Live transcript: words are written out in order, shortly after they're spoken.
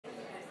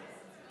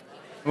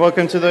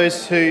Welcome to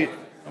those who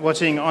are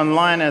watching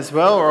online as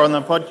well or on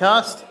the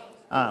podcast.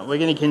 We're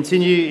going to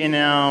continue in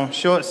our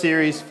short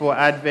series for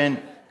Advent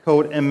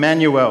called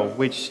Emmanuel,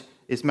 which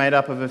is made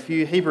up of a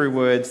few Hebrew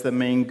words that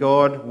mean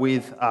God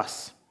with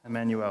us,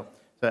 Emmanuel.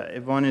 So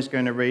Yvonne is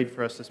going to read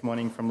for us this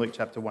morning from Luke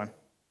chapter 1.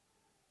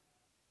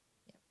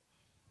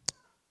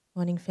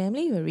 Morning,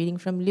 family. We're reading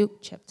from Luke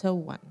chapter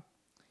 1,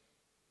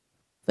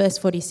 verse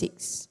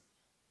 46.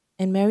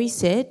 And Mary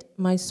said,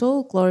 "My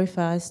soul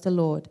glorifies the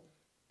Lord,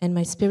 and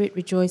my spirit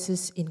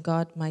rejoices in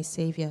God my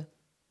Saviour.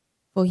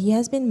 For he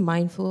has been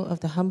mindful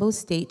of the humble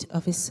state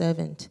of his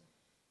servant.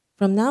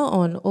 From now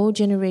on, all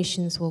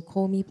generations will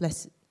call me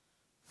blessed,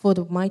 for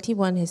the Mighty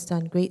One has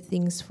done great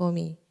things for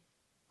me.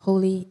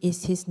 Holy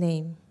is his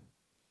name.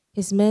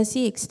 His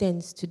mercy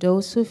extends to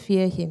those who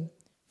fear him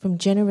from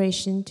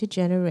generation to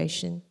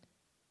generation.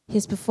 He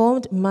has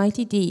performed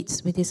mighty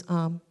deeds with his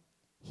arm.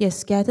 He has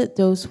scattered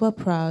those who are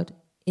proud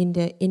in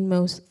their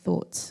inmost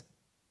thoughts.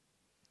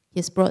 He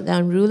has brought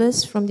down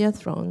rulers from their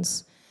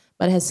thrones,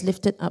 but has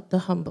lifted up the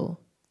humble.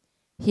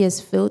 He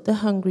has filled the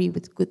hungry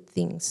with good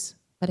things,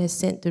 but has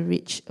sent the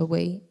rich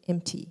away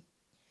empty.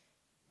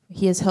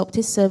 He has helped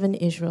his servant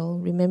Israel,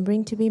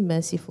 remembering to be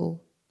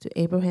merciful to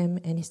Abraham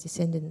and his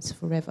descendants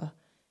forever,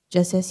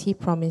 just as he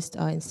promised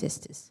our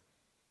ancestors."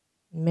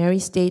 Mary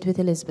stayed with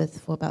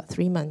Elizabeth for about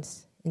 3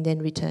 months and then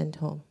returned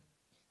home.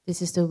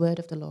 This is the word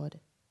of the Lord.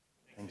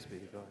 Thanks be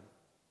to God.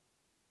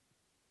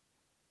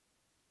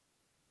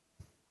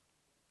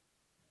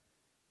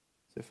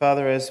 So,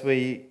 Father, as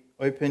we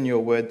open your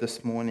word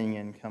this morning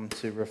and come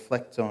to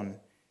reflect on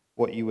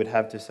what you would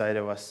have to say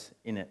to us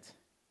in it,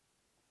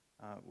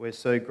 we're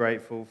so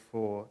grateful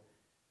for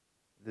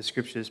the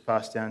scriptures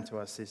passed down to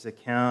us, this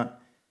account,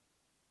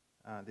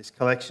 this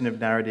collection of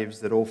narratives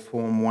that all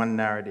form one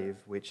narrative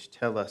which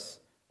tell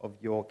us of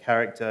your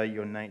character,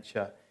 your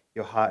nature,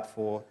 your heart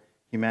for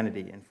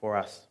humanity and for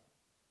us.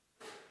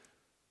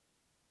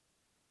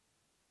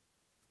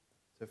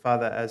 So,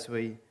 Father, as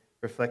we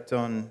reflect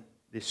on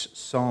this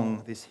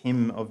song, this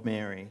hymn of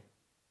Mary,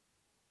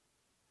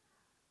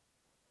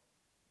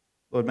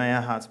 Lord, may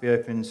our hearts be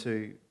open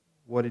to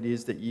what it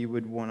is that you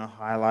would want to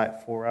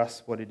highlight for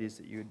us, what it is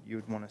that you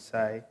would want to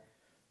say.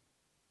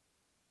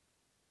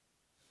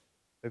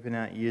 Open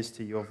our ears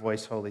to your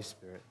voice, Holy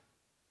Spirit.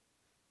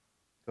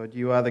 God,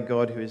 you are the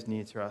God who is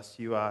near to us.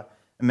 You are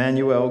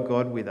Emmanuel,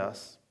 God with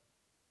us.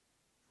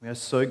 We are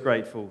so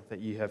grateful that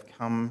you have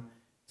come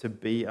to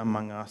be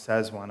among us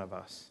as one of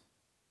us,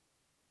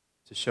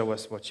 to show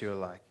us what you are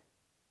like.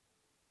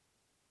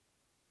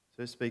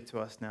 So speak to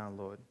us now,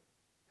 Lord.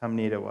 Come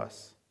near to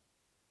us.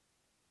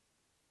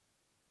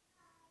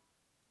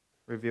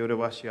 Reveal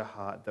to us your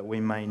heart that we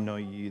may know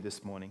you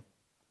this morning.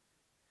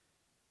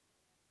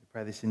 We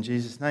pray this in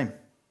Jesus' name.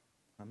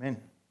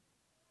 Amen.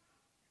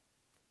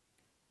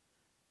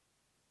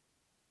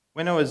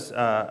 When I was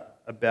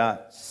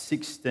about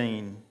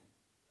 16,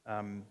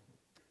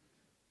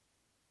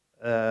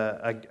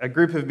 a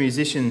group of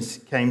musicians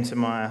came to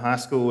my high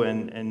school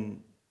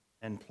and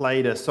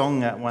played a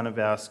song at one of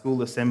our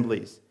school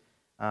assemblies.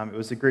 It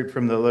was a group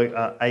from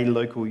a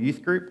local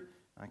youth group,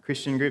 a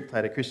Christian group,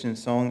 played a Christian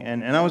song,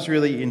 and I was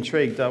really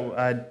intrigued.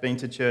 I'd been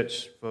to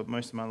church for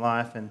most of my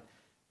life, and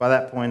by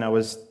that point I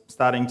was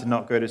starting to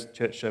not go to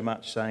church so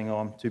much, saying, "Oh,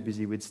 I'm too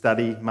busy with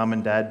study, mum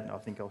and dad, I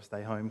think I'll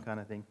stay home," kind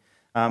of thing.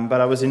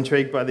 But I was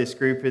intrigued by this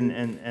group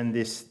and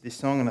this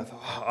song, and I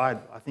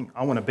thought, I think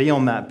I want to be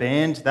on that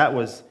band. That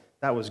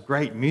was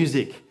great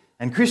music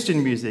and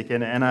Christian music,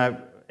 and I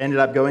ended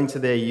up going to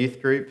their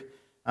youth group,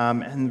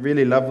 and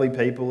really lovely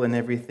people and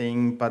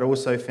everything, but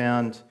also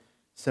found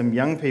some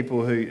young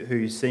people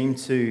who seemed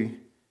to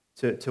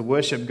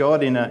worship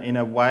God in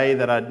a way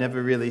that I'd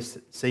never really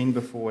seen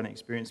before and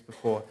experienced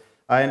before.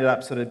 I ended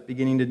up sort of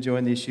beginning to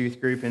join this youth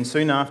group, and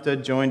soon after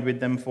joined with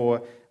them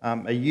for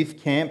a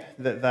youth camp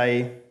that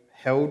they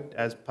held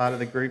as part of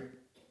the group.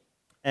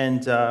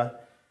 And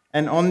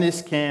on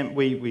this camp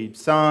we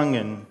sung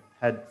and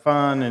had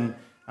fun and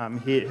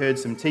heard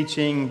some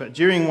teaching. But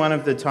during one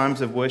of the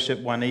times of worship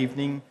one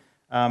evening,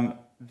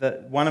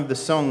 one of the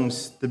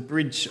songs, the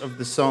bridge of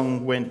the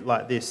song went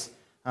like this: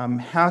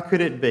 "How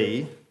could it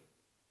be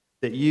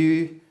that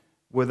you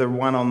were the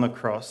one on the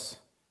cross,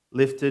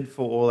 lifted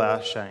for all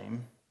our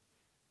shame?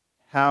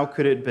 How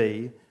could it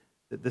be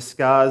that the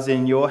scars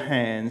in your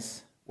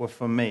hands were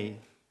for me,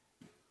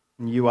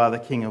 and you are the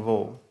King of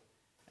all?"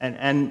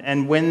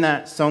 And when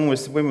that song when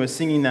we were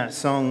singing that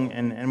song,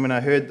 and when I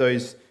heard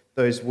those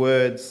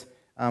words,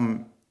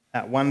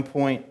 at one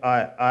point,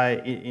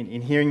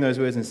 in hearing those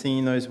words and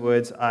singing those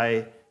words,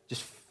 I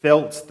just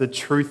felt the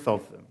truth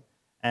of them.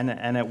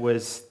 And it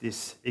was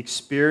this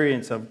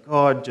experience of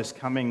God just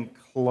coming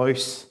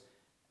close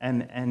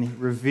and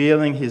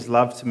revealing his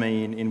love to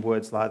me in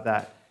words like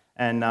that.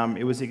 And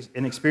it was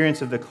an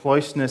experience of the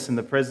closeness and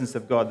the presence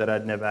of God that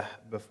I'd never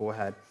before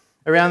had.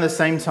 Around the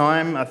same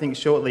time, I think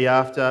shortly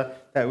after,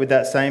 that with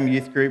that same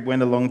youth group,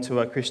 went along to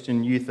a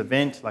Christian youth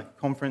event, like a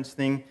conference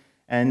thing,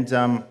 and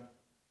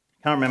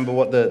can't remember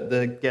what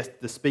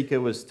the speaker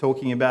was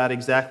talking about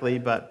exactly,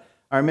 but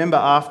I remember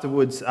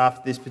afterwards,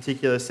 after this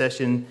particular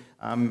session,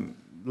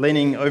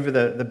 leaning over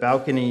the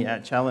balcony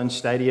at Challenge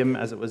Stadium,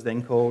 as it was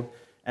then called,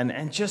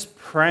 and just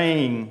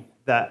praying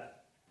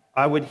that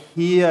I would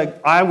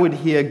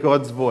hear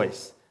God's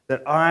voice,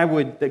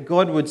 that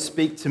God would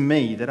speak to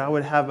me, that I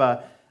would have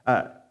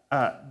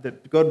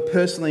that God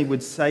personally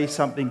would say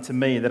something to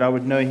me, that I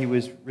would know He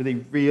was really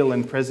real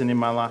and present in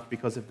my life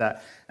because of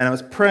that. And I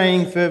was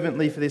praying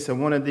fervently for this. I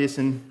wanted this,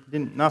 and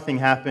nothing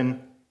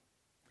happened.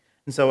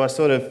 And so I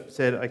sort of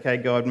said, okay,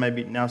 God,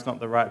 maybe now's not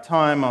the right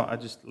time. I'll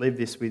just leave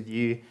this with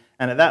you.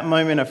 And at that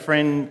moment, a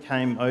friend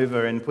came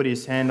over and put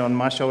his hand on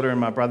my shoulder and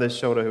my brother's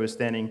shoulder, who was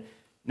standing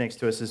next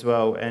to us as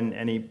well.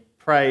 And he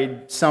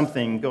prayed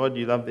something, God,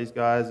 you love these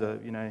guys, or,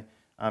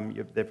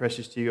 they're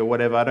precious to you, or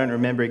whatever. I don't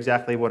remember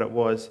exactly what it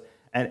was.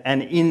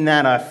 And in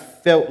that, I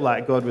felt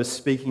like God was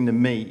speaking to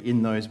me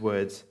in those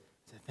words.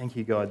 I said, thank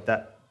you, God,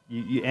 that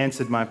you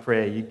answered my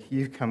prayer.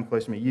 You've come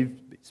close to me. You've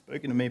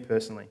spoken to me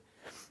personally.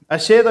 I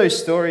share those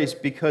stories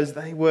because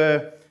they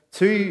were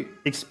two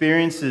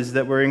experiences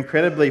that were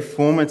incredibly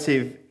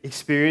formative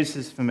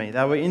experiences for me.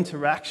 They were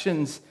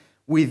interactions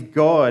with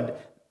God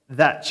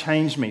that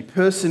changed me,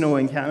 personal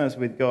encounters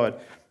with God.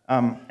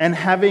 And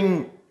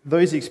having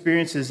those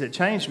experiences that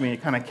changed me,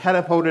 it kind of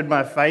catapulted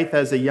my faith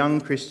as a young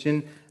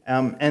Christian.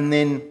 And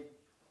then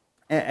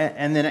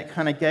it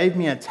kind of gave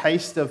me a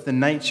taste of the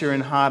nature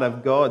and heart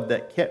of God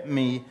that kept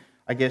me,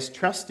 I guess,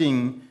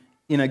 trusting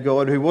in a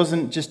God who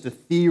wasn't just a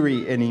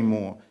theory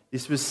anymore.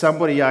 This was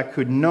somebody I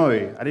could know.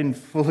 I didn't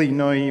fully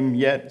know Him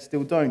yet,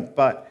 still don't,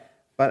 but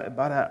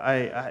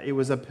it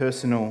was a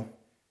personal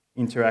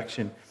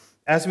interaction.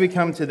 As we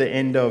come to the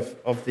end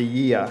of the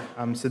year,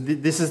 so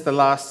this is the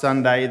last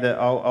Sunday that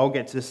I'll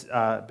get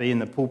to be in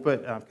the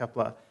pulpit. A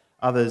couple of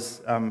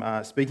others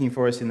speaking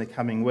for us in the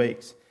coming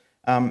weeks.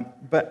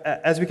 But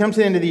as we come to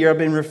the end of the year, I've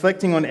been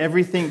reflecting on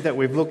everything that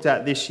we've looked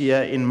at this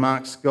year in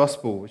Mark's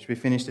Gospel, which we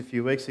finished a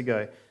few weeks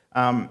ago.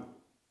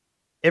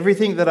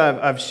 Everything that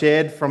I've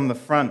shared from the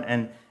front,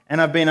 and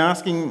I've been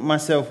asking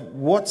myself,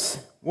 what's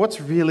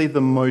really the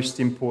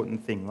most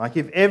important thing? Like,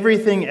 if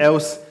everything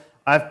else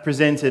I've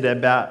presented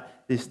about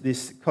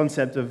this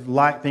concept of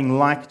being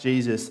like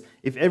Jesus,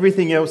 if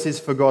everything else is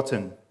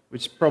forgotten,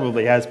 which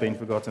probably has been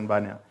forgotten by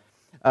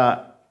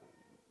now,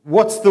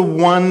 what's the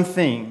one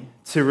thing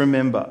to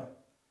remember?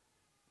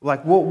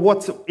 Like,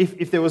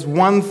 if there was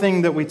one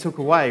thing that we took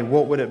away,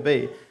 what would it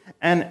be?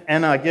 And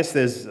I guess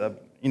there's,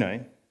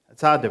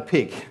 it's hard to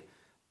pick,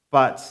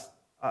 but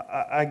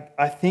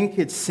I think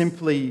it's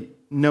simply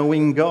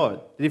knowing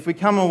God. That if we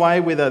come away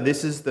with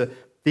this is the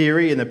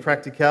theory and the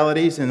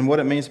practicalities and what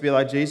it means to be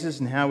like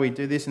Jesus and how we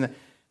do this,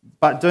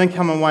 but don't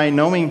come away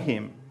knowing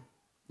Him,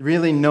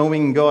 really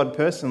knowing God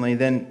personally,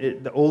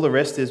 then all the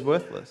rest is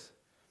worthless.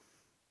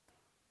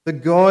 The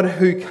God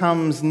who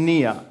comes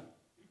near,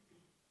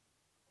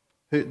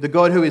 the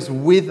God who is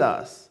with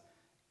us,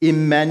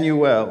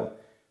 Emmanuel,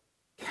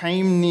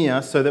 came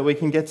near so that we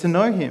can get to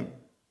know Him.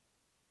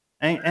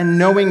 And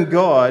knowing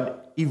God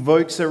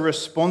evokes a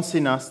response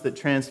in us that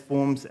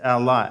transforms our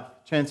life,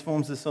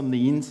 transforms us on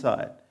the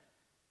inside.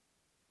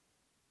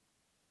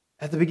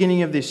 At the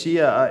beginning of this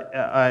year,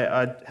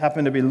 I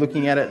happened to be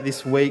looking at it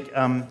this week,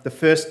 the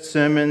first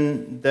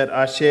sermon that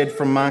I shared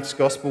from Mark's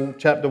Gospel,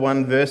 chapter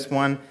 1, verse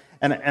 1,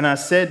 and I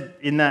said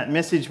in that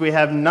message, we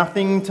have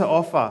nothing to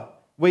offer.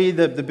 We,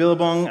 the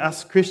Billabong,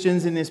 us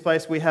Christians in this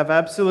place, we have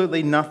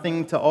absolutely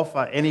nothing to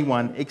offer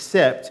anyone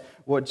except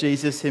what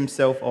Jesus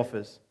Himself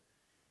offers.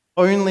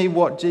 Only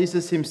what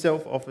Jesus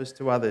Himself offers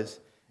to others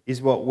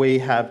is what we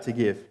have to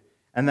give,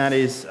 and that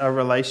is a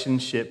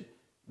relationship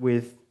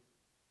with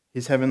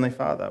His Heavenly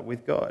Father,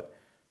 with God.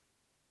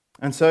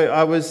 And so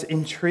I was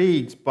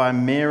intrigued by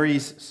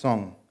Mary's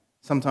song,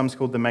 sometimes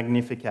called the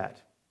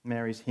Magnificat,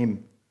 Mary's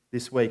hymn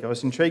this week. I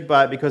was intrigued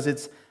by it because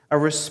it's a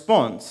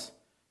response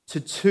to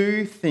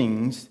two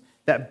things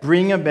that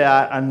bring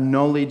about a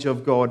knowledge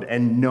of God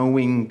and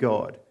knowing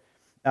God.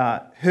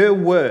 Her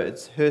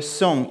words, her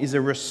song, is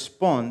a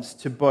response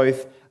to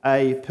both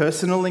a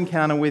personal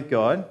encounter with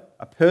God,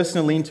 a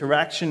personal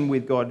interaction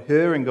with God,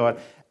 her and God,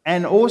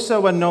 and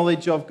also a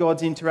knowledge of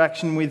God's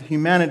interaction with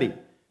humanity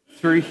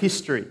through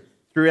history,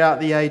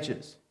 throughout the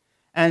ages.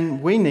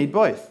 And we need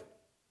both.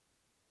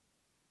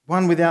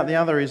 One without the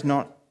other is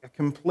not a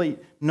complete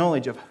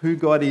knowledge of who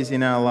God is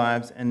in our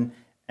lives and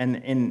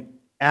in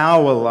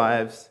our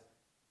lives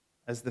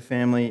as the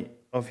family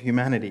of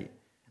humanity.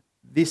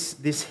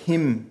 This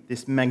hymn,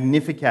 this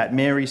Magnificat,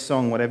 Mary's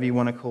song, whatever you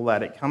want to call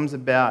that, it comes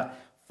about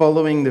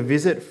following the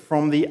visit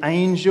from the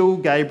angel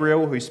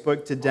Gabriel who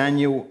spoke to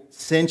Daniel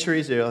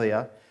centuries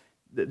earlier.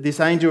 This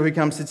angel who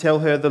comes to tell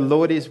her, the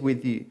Lord is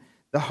with you.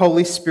 The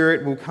Holy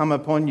Spirit will come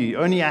upon you.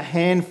 Only a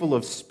handful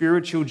of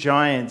spiritual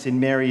giants in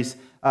Mary's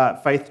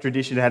faith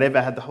tradition had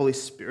ever had the Holy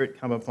Spirit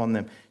come upon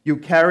them. You'll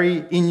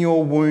carry in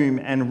your womb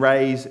and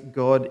raise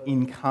God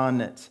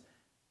incarnate,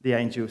 the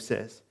angel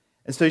says.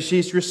 And so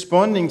she's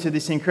responding to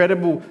this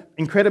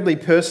incredibly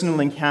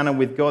personal encounter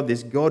with God,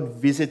 this God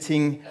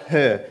visiting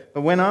her.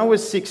 But when I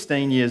was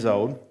 16 years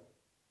old,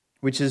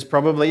 which is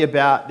probably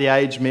about the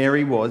age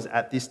Mary was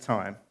at this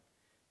time,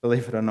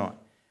 believe it or not.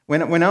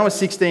 When I was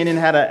 16 and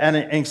had an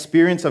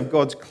experience of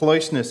God's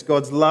closeness,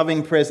 God's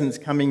loving presence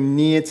coming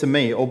near to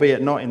me,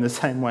 albeit not in the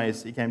same way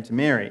as he came to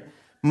Mary,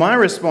 my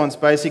response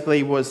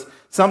basically was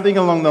something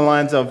along the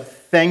lines of,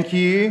 thank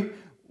you,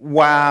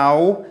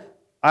 wow,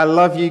 I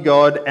love you,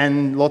 God,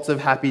 and lots of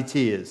happy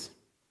tears.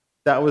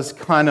 That was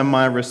kind of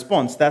my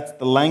response. That's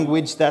the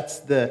language, that's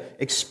the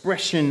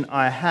expression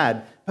I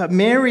had. But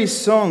Mary's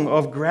song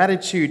of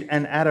gratitude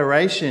and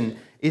adoration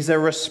is a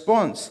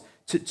response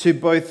to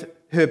both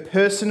her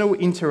personal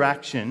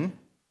interaction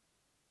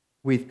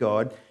with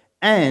God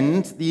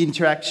and the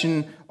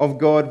interaction of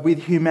God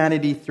with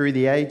humanity through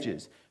the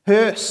ages.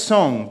 Her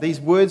song, these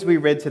words we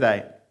read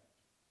today,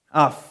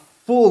 are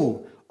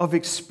full of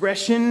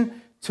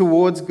expression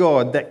towards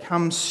God that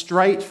comes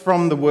straight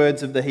from the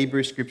words of the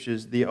Hebrew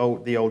Scriptures, the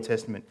Old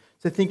Testament.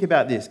 So think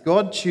about this.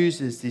 God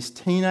chooses this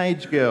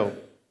teenage girl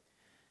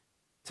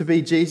to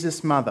be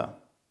Jesus' mother,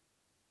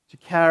 to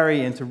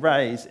carry and to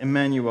raise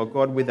Emmanuel,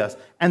 God with us.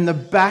 And the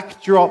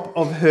backdrop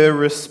of her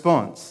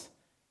response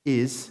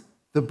is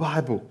the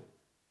Bible.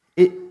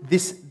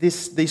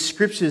 These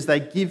scriptures, they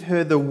give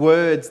her the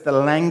words, the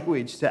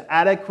language to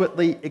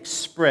adequately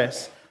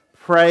express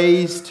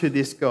praise to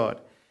this God.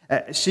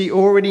 She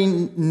already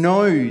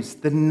knows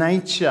the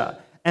nature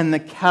and the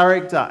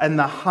character and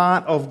the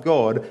heart of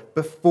God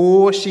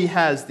before she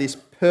has this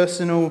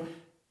personal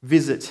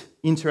visit,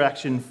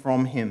 interaction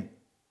from him.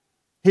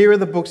 Here are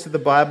the books of the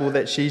Bible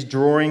that she's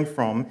drawing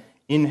from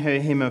in her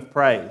hymn of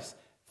praise.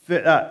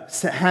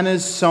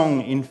 Hannah's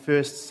song in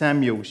 1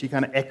 Samuel, she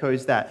kind of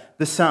echoes that.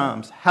 The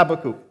Psalms,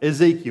 Habakkuk,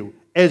 Ezekiel,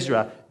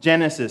 Ezra,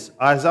 Genesis,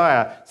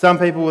 Isaiah. Some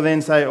people will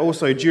then say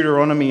also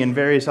Deuteronomy and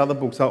various other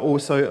books are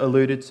also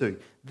alluded to.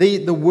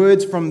 The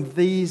words from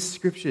these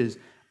scriptures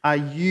are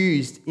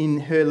used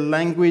in her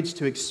language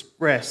to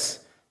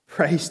express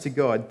praise to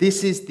God.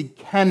 This is the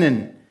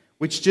canon,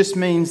 which just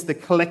means the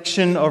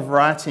collection of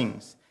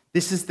writings.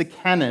 This is the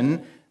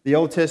canon, the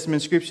Old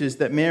Testament scriptures,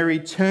 that Mary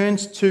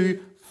turns to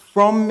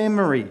from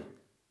memory,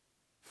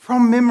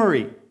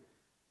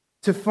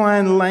 to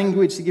find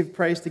language to give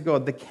praise to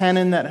God, the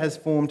canon that has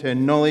formed her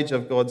knowledge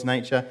of God's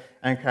nature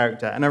and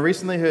character. And I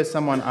recently heard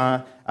someone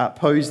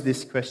pose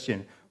this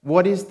question.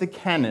 What is the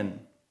canon?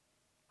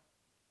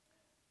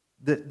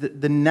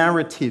 The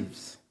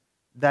narratives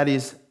that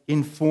is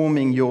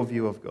informing your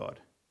view of God.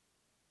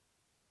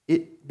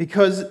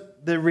 Because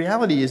the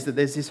reality is that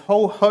there's this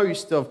whole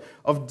host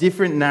of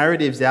different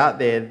narratives out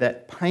there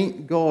that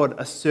paint God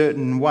a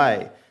certain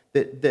way,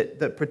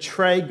 that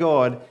portray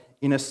God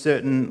in a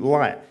certain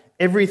light.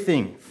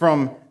 Everything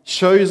from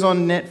shows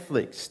on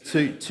Netflix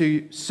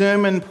to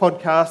sermon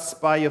podcasts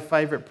by your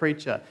favourite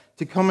preacher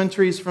to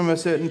commentaries from a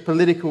certain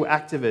political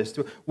activist,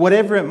 or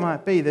whatever it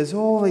might be. There's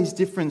all these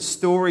different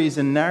stories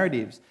and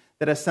narratives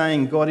that are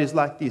saying God is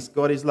like this,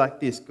 God is like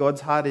this,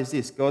 God's heart is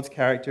this, God's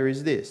character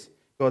is this,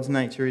 God's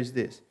nature is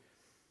this.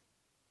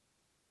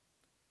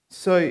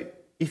 So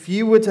if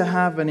you were to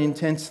have an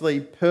intensely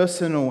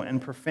personal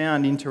and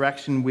profound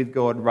interaction with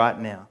God right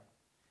now,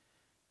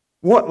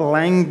 what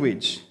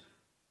language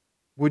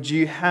would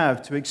you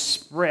have to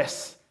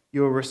express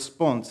your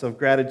response of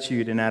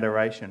gratitude and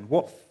adoration?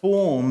 What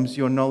forms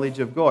your knowledge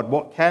of God?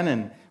 What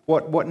canon,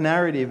 what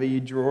narrative are you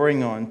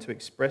drawing on to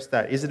express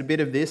that? Is it a bit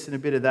of this and a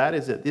bit of that?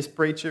 Is it this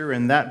preacher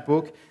and that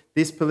book,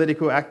 this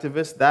political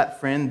activist,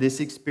 that friend, this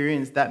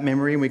experience, that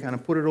memory, and we kind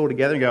of put it all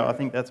together and go, I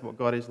think that's what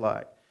God is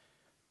like?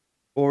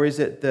 Or is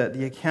it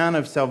the account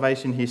of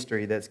salvation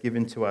history that's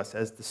given to us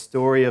as the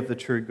story of the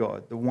true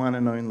God, the one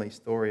and only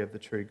story of the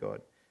true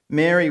God?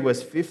 Mary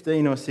was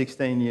 15 or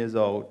 16 years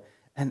old,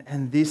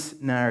 and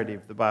this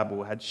narrative, the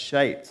Bible, had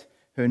shaped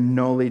her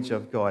knowledge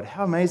of God.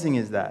 How amazing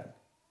is that?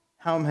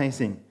 How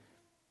amazing.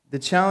 The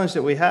challenge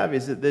that we have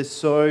is that there's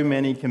so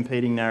many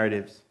competing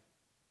narratives.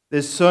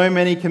 There's so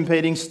many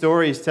competing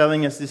stories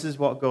telling us this is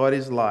what God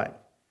is like.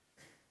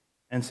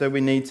 And so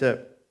we need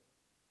to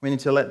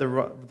let the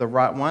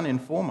right one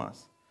inform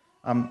us.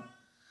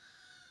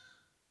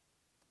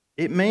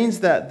 It means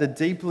that the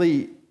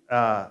deeply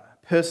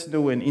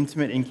personal and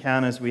intimate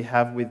encounters we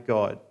have with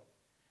God,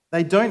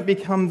 they don't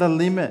become the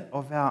limit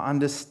of our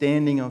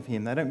understanding of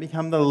Him. They don't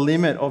become the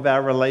limit of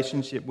our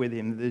relationship with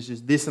Him. There's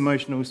just this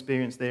emotional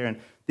experience there, and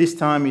this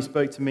time He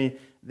spoke to me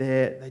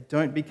there. They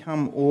don't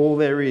become all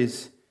there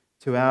is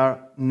to our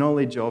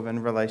knowledge of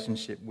and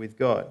relationship with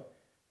God.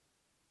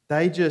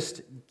 They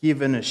just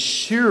give an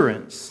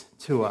assurance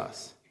to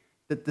us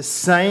that the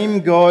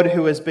same God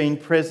who has been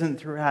present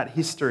throughout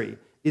history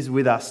is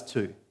with us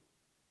too.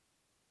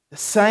 The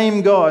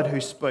same God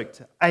who spoke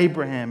to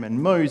Abraham and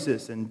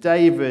Moses and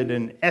David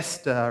and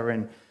Esther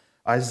and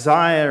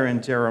Isaiah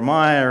and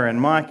Jeremiah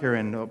and Micah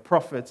and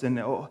prophets, and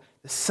the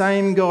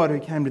same God who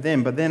came to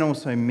them, but then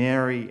also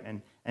Mary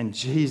and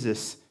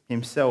Jesus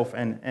himself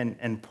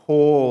and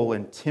Paul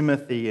and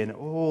Timothy and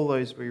all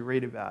those we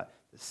read about.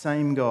 The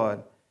same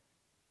God,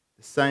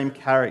 the same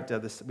character,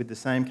 with the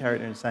same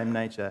character and the same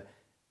nature,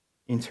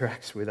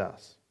 interacts with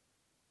us.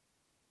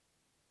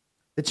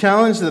 The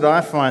challenge that I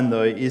find,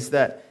 though, is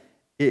that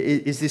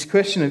is this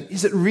question of,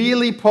 is it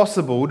really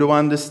possible to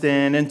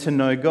understand and to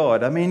know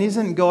God? I mean,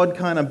 isn't God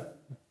kind of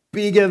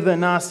bigger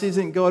than us?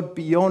 Isn't God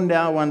beyond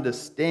our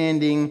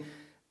understanding,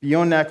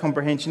 beyond our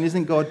comprehension?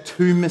 Isn't God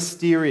too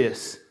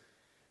mysterious?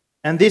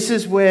 And this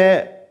is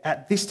where,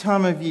 at this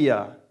time of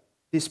year,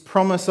 this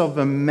promise of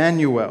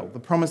Emmanuel, the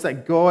promise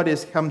that God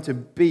has come to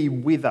be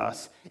with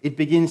us, it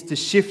begins to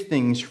shift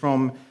things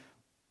from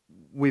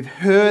we've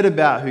heard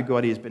about who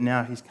God is, but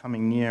now he's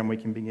coming near and we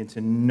can begin to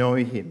know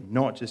him,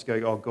 not just go,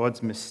 oh,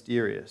 God's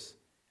mysterious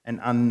and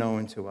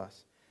unknown to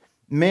us.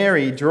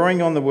 Mary,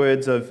 drawing on the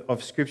words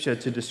of Scripture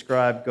to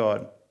describe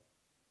God,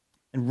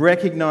 and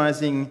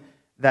recognizing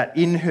that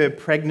in her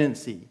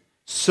pregnancy,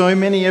 so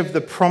many of the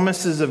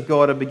promises of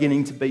God are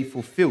beginning to be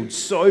fulfilled,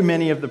 so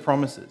many of the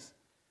promises.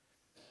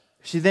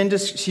 She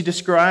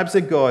describes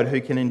a God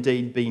who can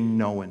indeed be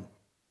known.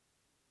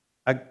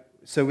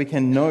 So we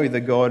can know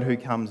the God who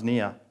comes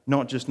near,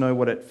 not just know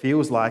what it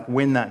feels like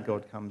when that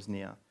God comes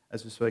near,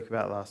 as we spoke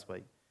about last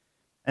week.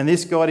 And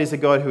this God is a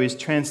God who is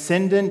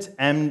transcendent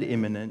and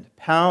immanent,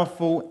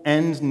 powerful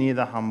and near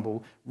the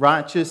humble,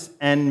 righteous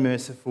and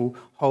merciful,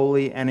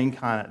 holy and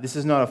incarnate. This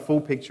is not a full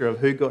picture of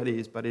who God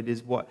is, but it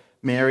is what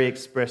Mary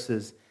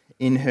expresses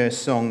in her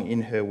song,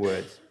 in her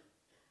words.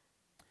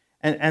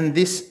 And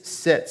this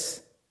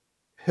sets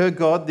her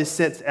God, this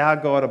sets our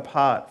God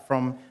apart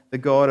from the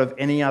God of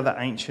any other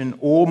ancient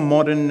or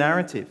modern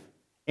narrative,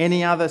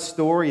 any other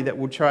story that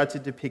will try to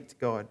depict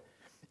God.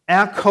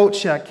 Our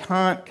culture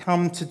can't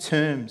come to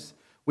terms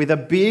with a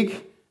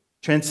big,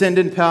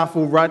 transcendent,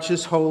 powerful,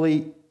 righteous,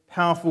 holy,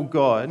 powerful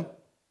God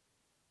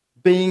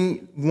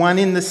being one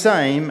in the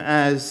same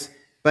as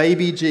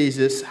baby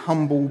Jesus,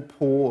 humble,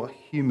 poor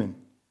human.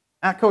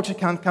 Our culture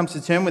can't come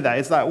to terms with that.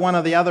 It's like one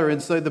or the other.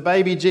 And so the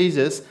baby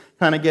Jesus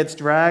kind of gets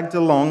dragged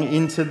along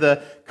into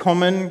the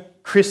common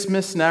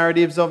Christmas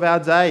narratives of our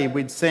day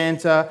with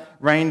Santa,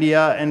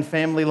 reindeer, and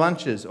family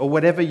lunches, or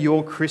whatever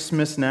your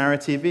Christmas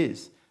narrative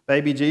is.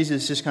 Baby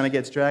Jesus just kind of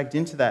gets dragged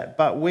into that.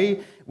 But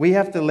we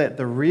have to let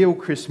the real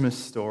Christmas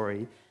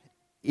story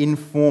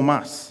inform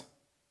us,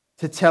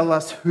 to tell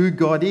us who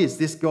God is,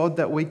 this God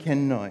that we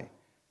can know. And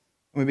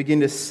we begin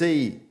to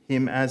see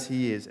him as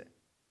he is,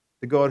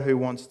 the God who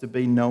wants to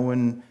be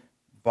known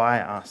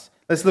by us.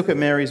 Let's look at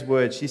Mary's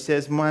words. She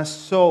says, "My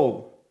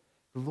soul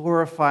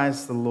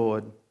glorifies the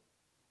Lord,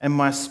 and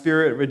my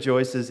spirit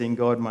rejoices in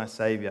God my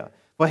Saviour.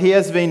 For he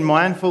has been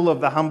mindful of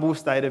the humble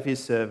state of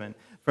his servant.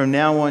 From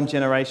now on,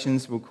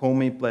 generations will call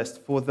me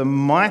blessed, for the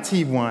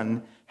mighty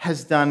one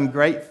has done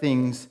great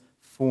things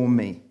for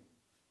me."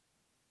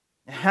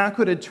 How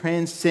could a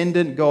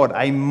transcendent God,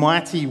 a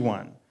mighty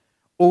one,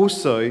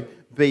 also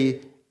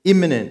be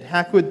immanent?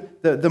 How could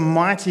the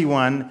mighty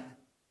one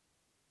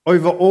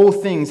over all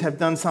things have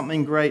done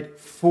something great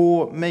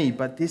for me?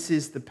 But this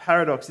is the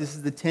paradox, this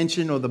is the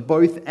tension or the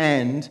both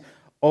and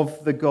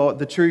of the God,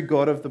 the true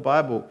God of the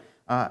Bible.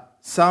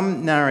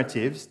 Some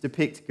narratives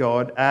depict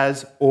God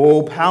as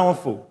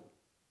all-powerful,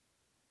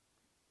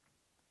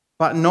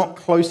 but not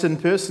close and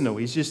personal.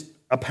 He's just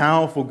a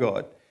powerful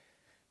God.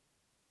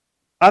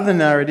 Other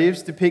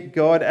narratives depict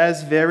God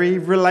as very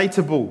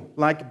relatable,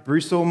 like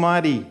Bruce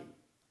Almighty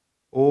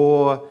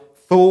or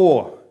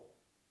Thor,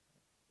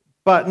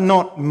 but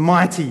not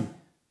mighty,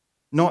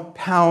 not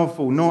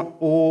powerful,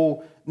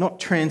 not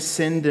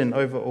transcendent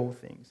over all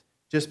things,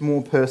 just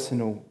more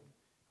personal,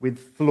 with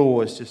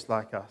flaws just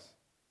like us.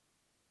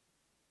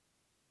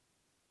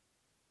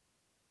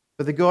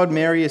 But the God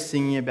Mary is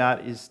singing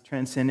about is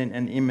transcendent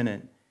and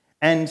immanent.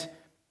 And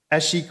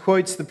as she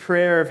quotes the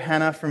prayer of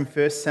Hannah from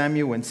 1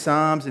 Samuel and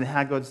Psalms and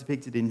how God's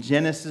depicted in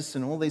Genesis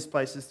and all these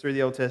places through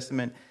the Old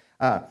Testament,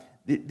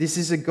 this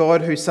is a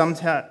God who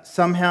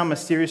somehow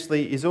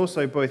mysteriously is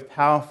also both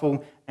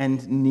powerful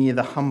and near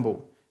the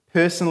humble,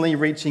 personally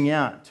reaching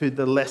out to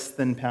the less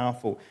than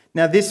powerful.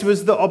 Now, this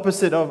was the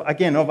opposite of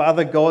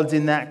other gods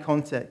in that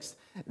context.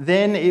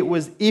 Then it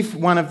was, if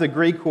one of the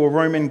Greek or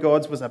Roman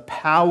gods was a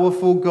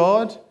powerful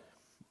god,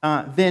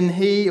 then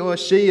he or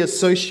she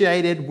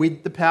associated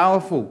with the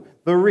powerful,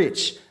 the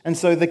rich. And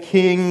so the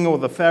king or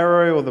the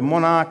pharaoh or the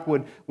monarch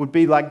would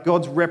be like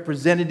God's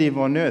representative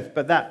on earth.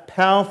 But that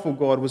powerful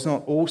God was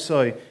not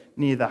also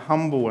near the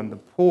humble and the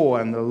poor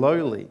and the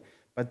lowly.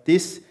 But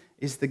this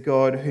is the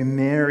God who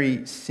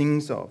Mary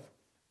sings of,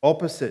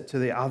 opposite to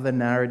the other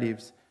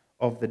narratives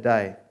of the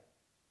day.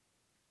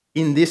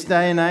 In this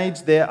day and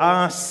age, there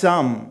are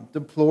some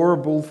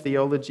deplorable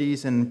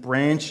theologies and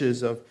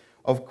branches of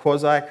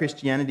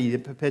quasi-Christianity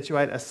that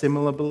perpetuate a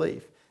similar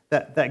belief,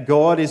 that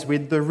God is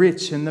with the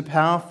rich and the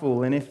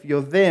powerful, and if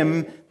you're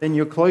them, then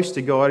you're close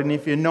to God, and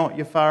if you're not,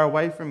 you're far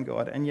away from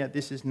God. And yet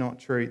this is not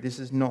true. This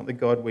is not the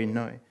God we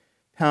know.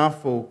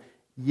 Powerful,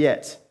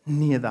 yet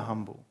near the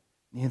humble,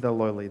 near the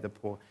lowly, the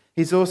poor.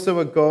 He's also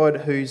a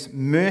God whose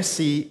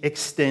mercy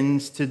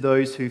extends to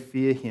those who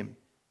fear him,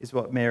 is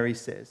what Mary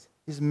says.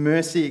 His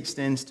mercy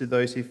extends to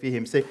those who fear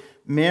him. See,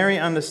 Mary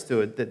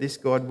understood that this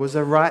God was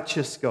a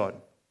righteous God.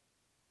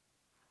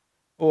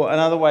 Or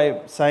another way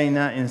of saying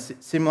that,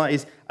 similar,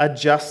 is a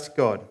just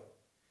God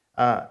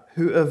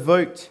who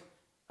evoked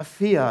a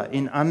fear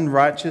in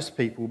unrighteous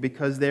people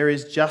because there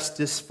is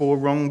justice for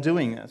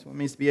wrongdoing. That's what it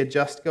means to be a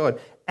just God.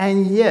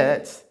 And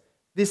yet,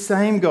 this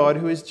same God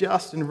who is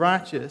just and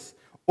righteous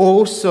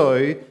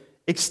also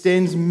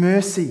extends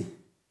mercy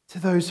to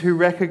those who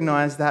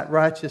recognize that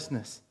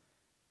righteousness.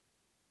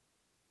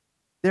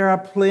 There are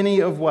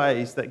plenty of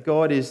ways that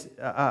God is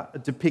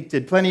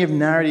depicted, plenty of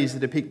narratives that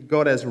depict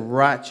God as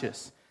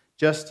righteous,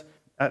 just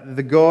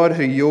the God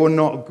who you're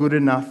not good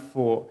enough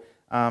for.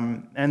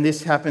 And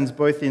this happens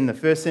both in the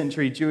first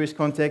century Jewish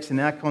context and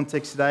our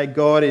context today.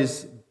 God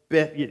is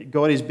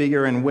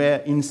bigger and we're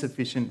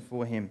insufficient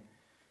for him.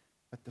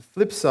 But the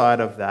flip side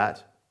of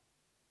that,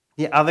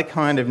 the other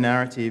kind of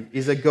narrative,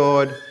 is a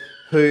God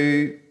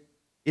who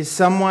is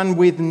someone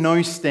with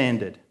no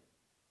standard.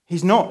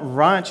 He's not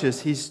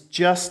righteous, he's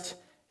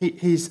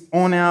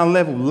on our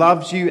level,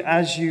 loves you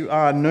as you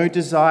are, no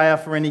desire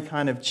for any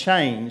kind of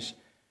change,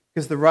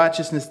 because the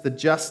righteousness, the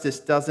justice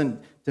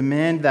doesn't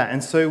demand that.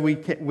 And so we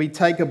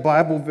take a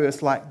Bible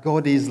verse like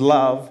God is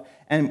love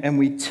and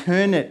we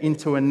turn it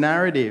into a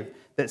narrative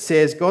that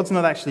says God's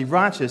not actually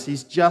righteous,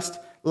 he's just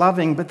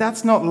loving, but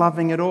that's not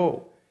loving at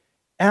all.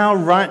 Our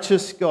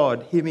righteous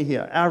God, hear me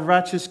here, our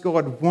righteous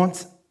God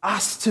wants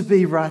us to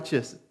be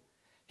righteous.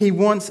 He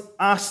wants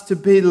us to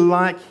be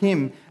like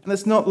him. And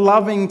it's not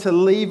loving to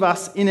leave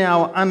us in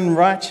our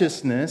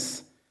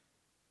unrighteousness,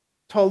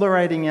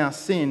 tolerating our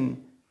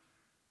sin.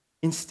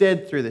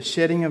 Instead, through the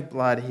shedding of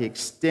blood, he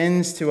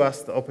extends to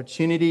us the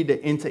opportunity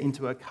to enter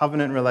into a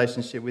covenant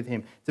relationship with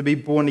him, to be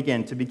born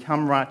again, to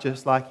become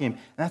righteous like him.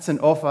 And that's an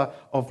offer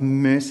of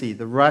mercy,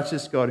 the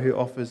righteous God who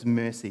offers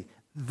mercy.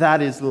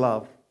 That is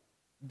love.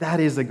 That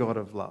is a God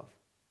of love.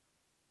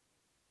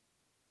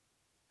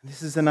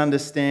 This is an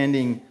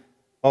understanding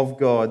of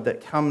God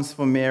that comes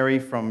for Mary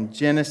from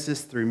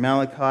Genesis through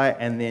Malachi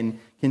and then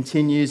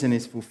continues and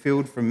is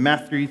fulfilled from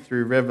Matthew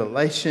through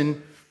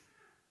Revelation.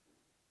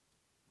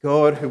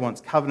 God who wants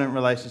covenant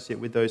relationship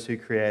with those who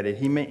created.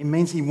 It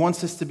means he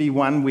wants us to be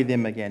one with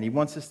him again. He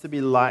wants us to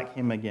be like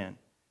him again.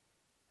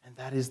 And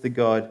that is the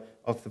God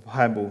of the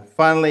Bible.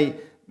 Finally,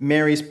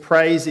 Mary's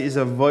praise is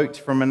evoked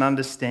from an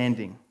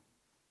understanding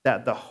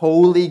that the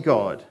holy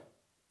God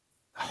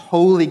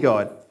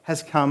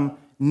has come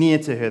near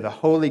to her. The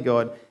holy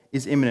God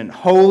is imminent.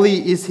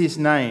 Holy is his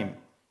name,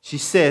 she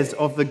says,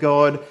 of the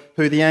God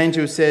who the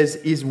angel says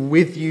is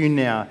with you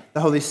now.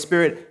 The Holy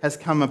Spirit has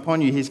come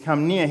upon you. He's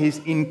come near. He's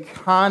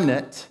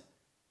incarnate,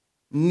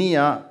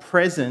 near,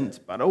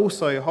 present, but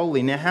also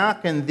holy. Now, how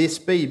can this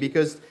be?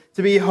 Because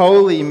to be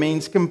holy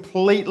means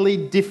completely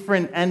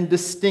different and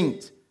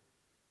distinct.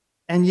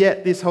 And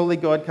yet this holy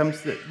God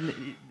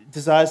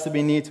desires to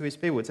be near to his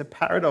people. It's a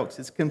paradox.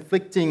 It's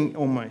conflicting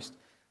almost.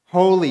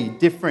 Holy,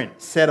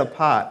 different, set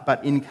apart,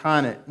 but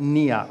incarnate,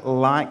 near,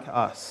 like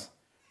us.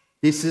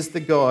 This is the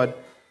God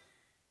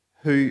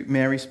who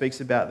Mary speaks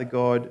about, the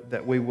God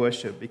that we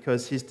worship,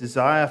 because his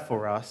desire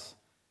for us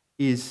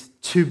is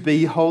to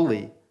be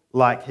holy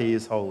like he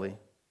is holy.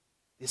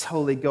 This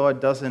holy God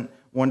doesn't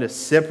want to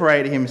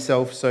separate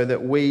himself so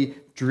that we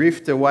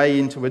drift away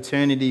into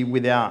eternity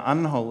with our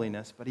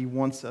unholiness, but he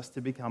wants us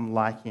to become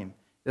like him.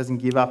 He doesn't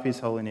give up his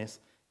holiness.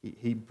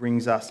 He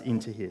brings us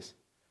into his.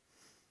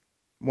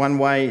 One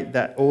way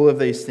that all of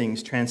these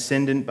things,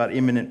 transcendent but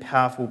immanent,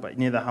 powerful but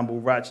near the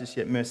humble, righteous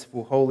yet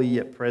merciful, holy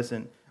yet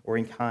present or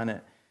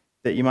incarnate,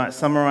 that you might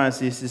summarize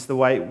this is the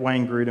way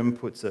Wayne Grudem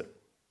puts it.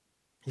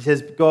 He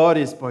says, God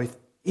is both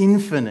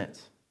infinite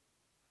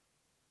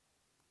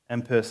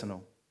and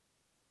personal.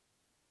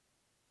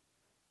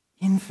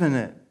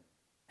 Infinite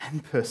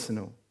and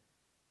personal.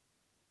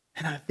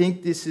 And I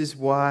think this is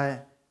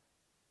why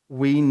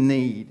we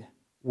need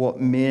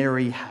what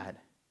Mary had,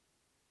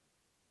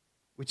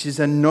 which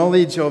is a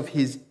knowledge of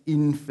his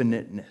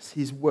infiniteness,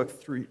 his work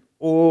through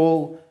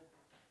all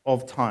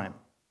of time,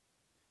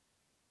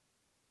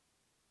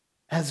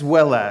 as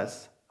well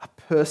as a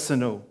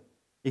personal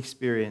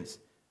experience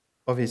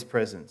of his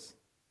presence.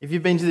 If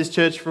you've been to this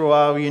church for a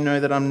while, you know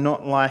that I'm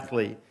not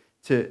likely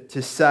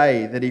to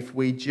say that if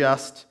we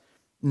just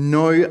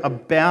know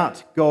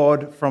about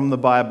God from the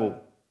Bible,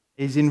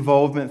 his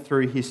involvement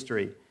through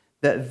history,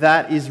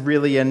 that is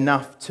really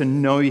enough to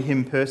know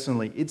him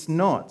personally. It's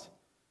not.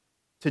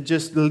 To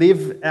just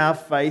live our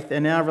faith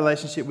and our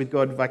relationship with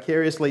God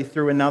vicariously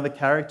through another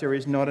character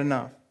is not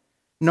enough.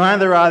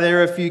 Neither are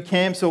there a few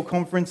camps or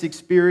conference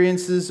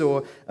experiences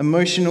or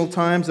emotional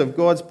times of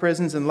God's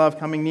presence and love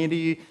coming near to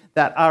you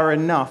that are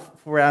enough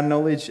for our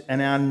knowledge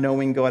and our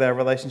knowing God, our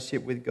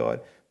relationship with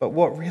God. But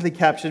what really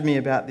captured me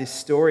about this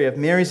story of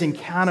Mary's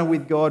encounter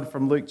with God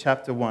from Luke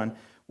chapter 1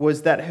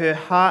 was that her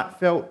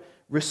heartfelt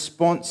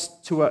response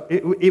to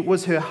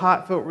her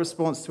heartfelt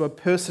response to a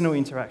personal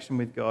interaction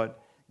with God.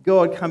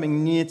 God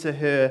coming near to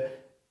her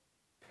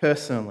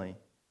personally.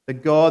 The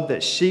God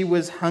that she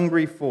was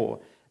hungry for.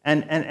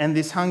 And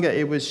this hunger,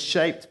 it was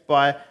shaped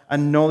by a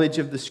knowledge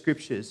of the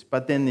scriptures.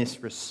 But then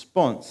this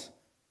response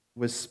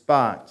was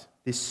sparked.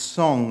 This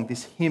song,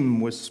 this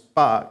hymn was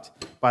sparked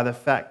by the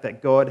fact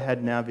that God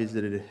had now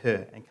visited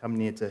her and come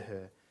near to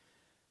her.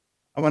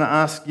 I want to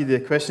ask you the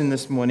question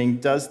this morning: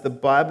 does the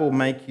Bible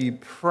make you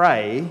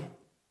pray,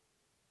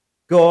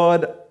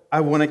 God,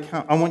 I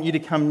want you to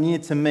come near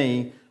to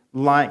me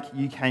like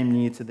you came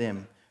near to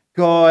them?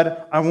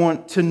 God, I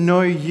want to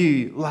know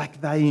you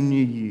like they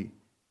knew you,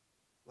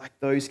 like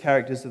those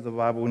characters of the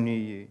Bible knew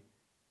you.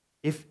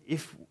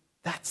 If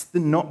that's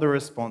not the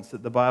response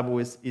that the Bible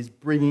is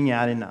bringing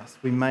out in us,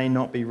 we may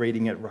not be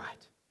reading it right.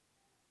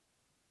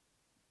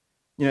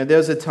 You know, there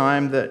was a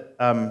time that,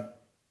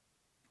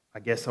 I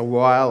guess a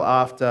while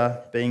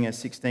after being a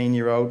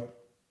 16-year-old,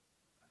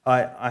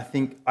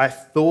 I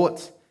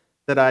thought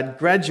that I'd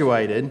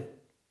graduated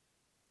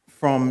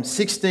from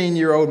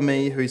 16-year-old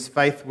me, whose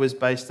faith was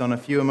based on a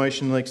few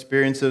emotional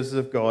experiences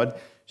of God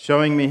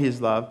showing me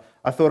his love.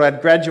 I thought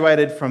I'd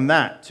graduated from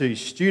that to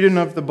student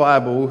of the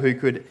Bible who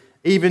could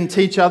even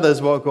teach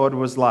others what God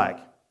was like.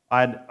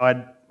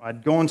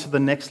 I'd gone to the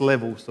next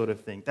level sort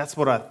of thing. That's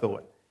what I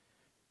thought.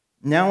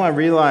 Now I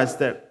realize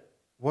that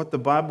what the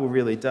Bible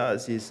really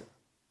does is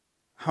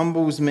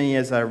humbles me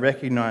as I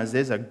recognize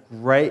there's a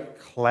great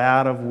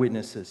cloud of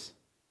witnesses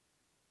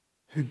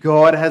who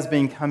God has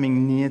been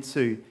coming near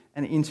to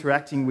and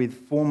interacting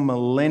with for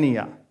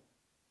millennia,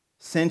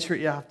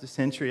 century after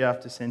century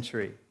after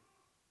century.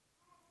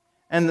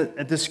 And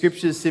the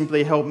scriptures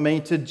simply help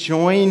me to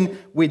join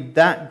with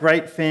that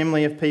great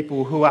family of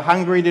people who are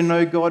hungry to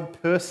know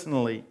God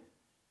personally,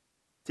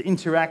 to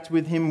interact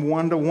with him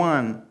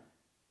one-to-one,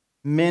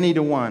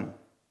 many-to-one,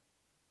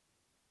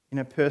 in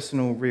a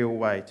personal, real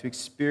way, to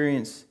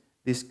experience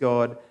this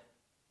God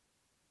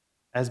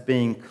as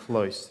being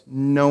close,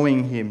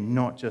 knowing him,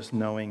 not just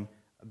knowing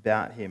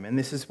about him. And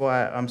this is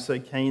why I'm so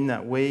keen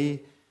that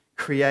we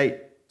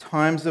create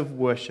times of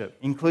worship,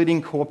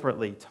 including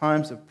corporately,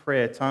 times of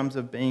prayer, times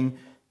of being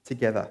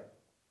together,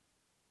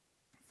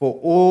 for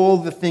all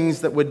the things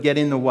that would get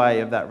in the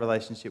way of that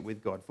relationship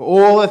with God, for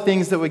all the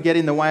things that would get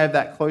in the way of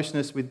that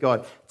closeness with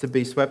God, to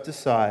be swept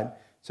aside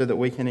so that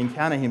we can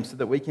encounter him, so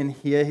that we can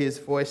hear his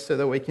voice, so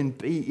that we can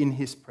be in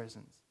his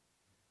presence.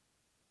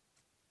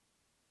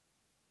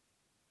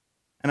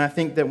 And I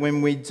think that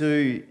when we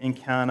do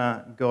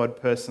encounter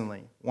God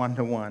personally,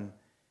 one-to-one,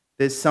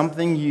 there's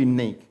something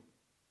unique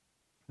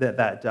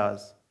that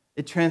does.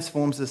 It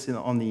transforms us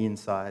on the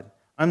inside.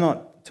 I'm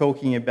not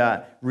talking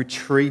about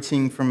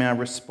retreating from our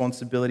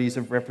responsibilities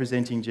of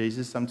representing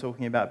Jesus. I'm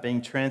talking about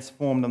being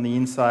transformed on the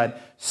inside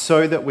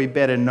so that we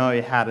better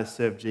know how to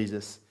serve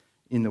Jesus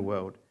in the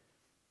world.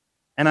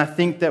 And I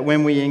think that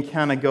when we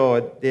encounter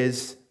God,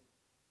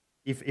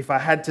 if I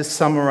had to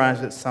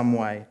summarize it some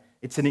way,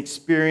 it's an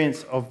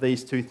experience of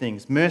these two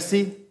things: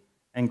 mercy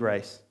and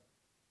grace.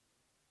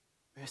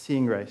 Mercy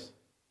and grace.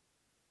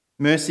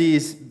 Mercy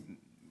is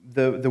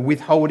the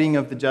withholding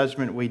of the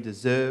judgment we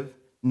deserve,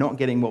 not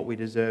getting what we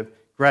deserve.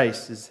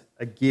 Grace is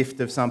a gift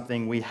of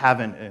something we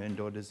haven't earned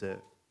or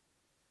deserved.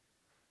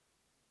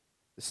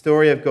 The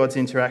story of God's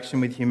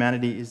interaction with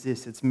humanity is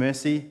this: it's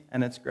mercy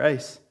and it's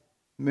grace.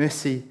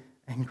 Mercy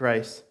and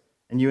grace.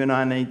 And you and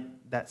I need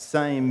that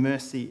same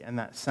mercy and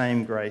that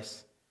same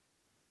grace.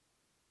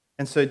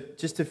 And so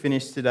just to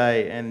finish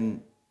today,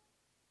 and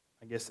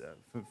I guess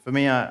for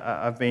me,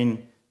 I've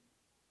been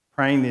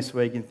praying this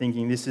week and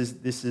thinking this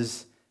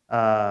is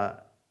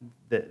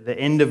the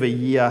end of a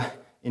year,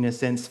 in a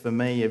sense, for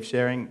me, of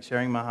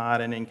sharing my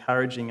heart and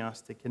encouraging us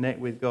to connect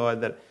with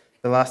God. That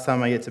the last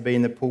time I get to be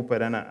in the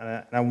pulpit, and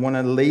I want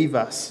to leave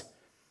us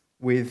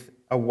with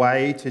a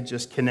way to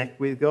just connect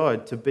with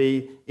God, to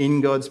be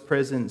in God's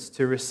presence,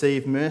 to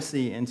receive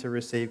mercy and to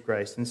receive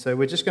grace. And so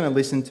we're just going to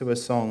listen to a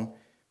song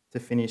to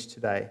finish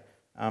today.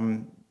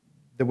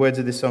 The words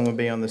of this song will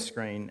be on the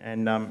screen.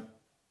 And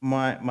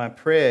my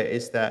prayer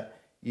is that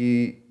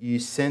you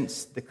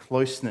sense the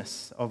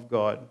closeness of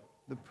God,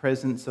 the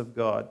presence of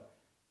God,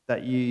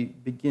 that you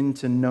begin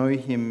to know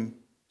him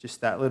just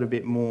that little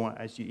bit more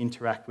as you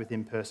interact with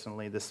him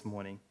personally this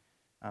morning,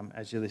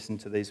 as you listen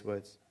to these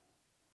words.